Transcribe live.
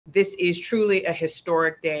This is truly a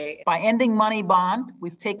historic day. By ending money bond,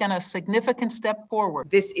 we've taken a significant step forward.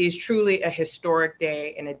 This is truly a historic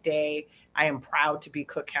day, and a day I am proud to be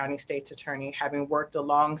Cook County State's Attorney, having worked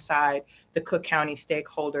alongside the Cook County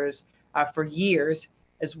stakeholders for years,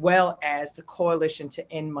 as well as the Coalition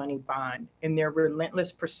to End Money Bond, in their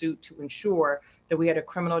relentless pursuit to ensure that we had a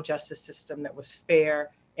criminal justice system that was fair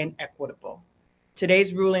and equitable.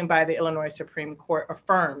 Today's ruling by the Illinois Supreme Court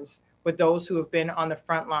affirms what those who have been on the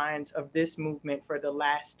front lines of this movement for the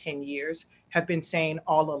last 10 years have been saying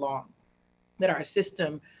all along, that our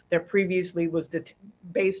system that previously was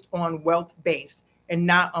based on wealth-based and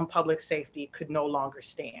not on public safety could no longer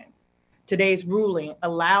stand. Today's ruling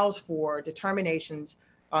allows for determinations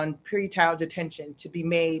on pretrial detention to be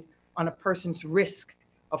made on a person's risk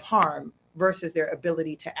of harm versus their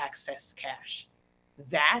ability to access cash.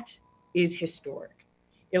 That is historic.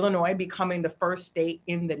 Illinois becoming the first state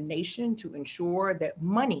in the nation to ensure that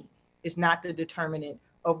money is not the determinant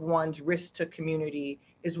of one's risk to community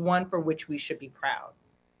is one for which we should be proud.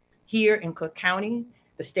 Here in Cook County,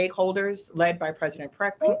 the stakeholders led by President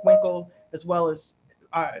Preckwinkle, as well as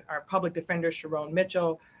our public defender, Sharon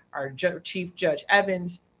Mitchell, our Chief Judge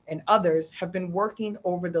Evans, and others have been working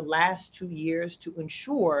over the last 2 years to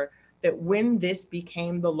ensure that when this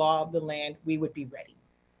became the law of the land, we would be ready.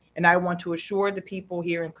 And I want to assure the people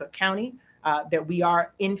here in Cook County that we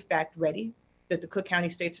are in fact ready, that the Cook County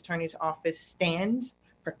State's Attorney's Office stands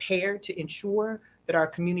prepared to ensure that our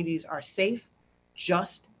communities are safe,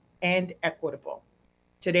 just, and equitable.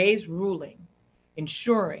 Today's ruling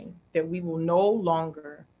ensuring that we will no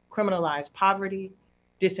longer criminalize poverty,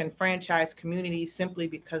 disenfranchise communities simply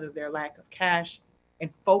because of their lack of cash,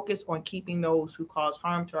 and focus on keeping those who cause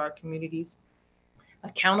harm to our communities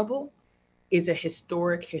accountable is a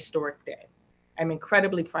historic day. I'm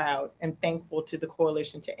incredibly proud and thankful to the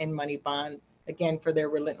Coalition to End Money Bond, again, for their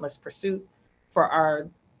relentless pursuit, for our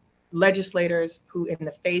legislators who, in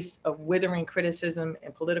the face of withering criticism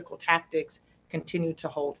and political tactics, continue to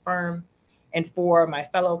hold firm, and for my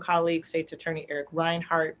fellow colleague, State's Attorney Eric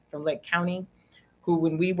Reinhart from Lake County, who,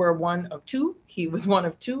 when we were one of two, he was one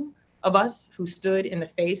of two of us who stood in the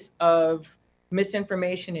face of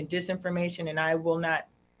misinformation and disinformation, and I will not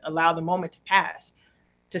allow the moment to pass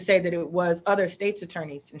to say that it was other state's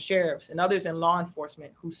attorneys and sheriffs and others in law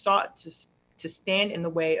enforcement who sought to stand in the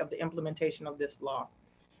way of the implementation of this law.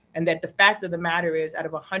 And that the fact of the matter is, out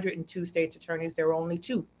of 102 state's attorneys, there were only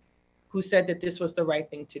 2 who said that this was the right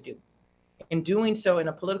thing to do. In doing so, in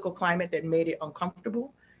a political climate that made it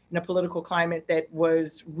uncomfortable, in a political climate that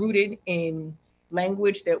was rooted in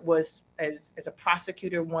language that was, as a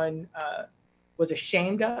prosecutor, one was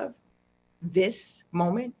ashamed of, this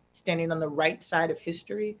moment, standing on the right side of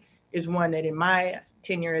history, is one that in my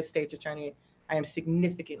tenure as state's attorney, I am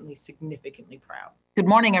significantly proud. Good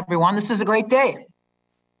morning, everyone. This is a great day.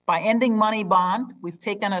 By ending money bond, we've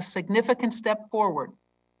taken a significant step forward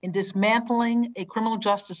in dismantling a criminal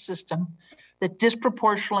justice system that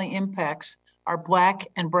disproportionately impacts our Black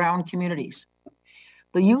and Brown communities.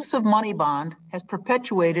 The use of money bond has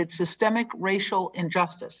perpetuated systemic racial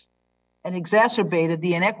injustice and exacerbated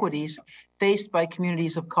the inequities faced by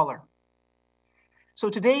communities of color.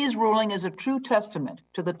 So today's ruling is a true testament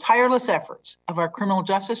to the tireless efforts of our criminal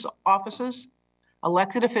justice offices,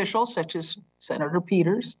 elected officials such as Senator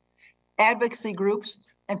Peters, advocacy groups,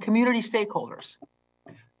 and community stakeholders.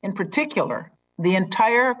 In particular, the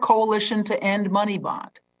entire Coalition to End Money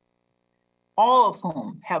Bond, all of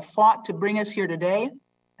whom have fought to bring us here today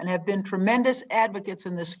and have been tremendous advocates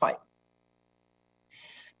in this fight.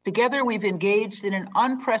 Together, we've engaged in an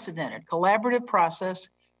unprecedented collaborative process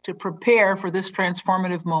to prepare for this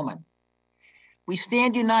transformative moment. We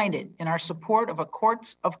stand united in our support of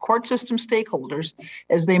court system stakeholders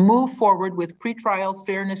as they move forward with Pretrial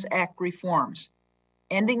Fairness Act reforms,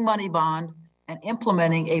 ending money bond, and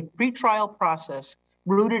implementing a pretrial process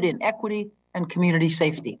rooted in equity and community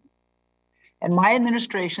safety. And my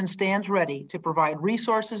administration stands ready to provide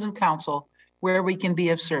resources and counsel where we can be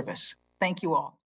of service. Thank you all.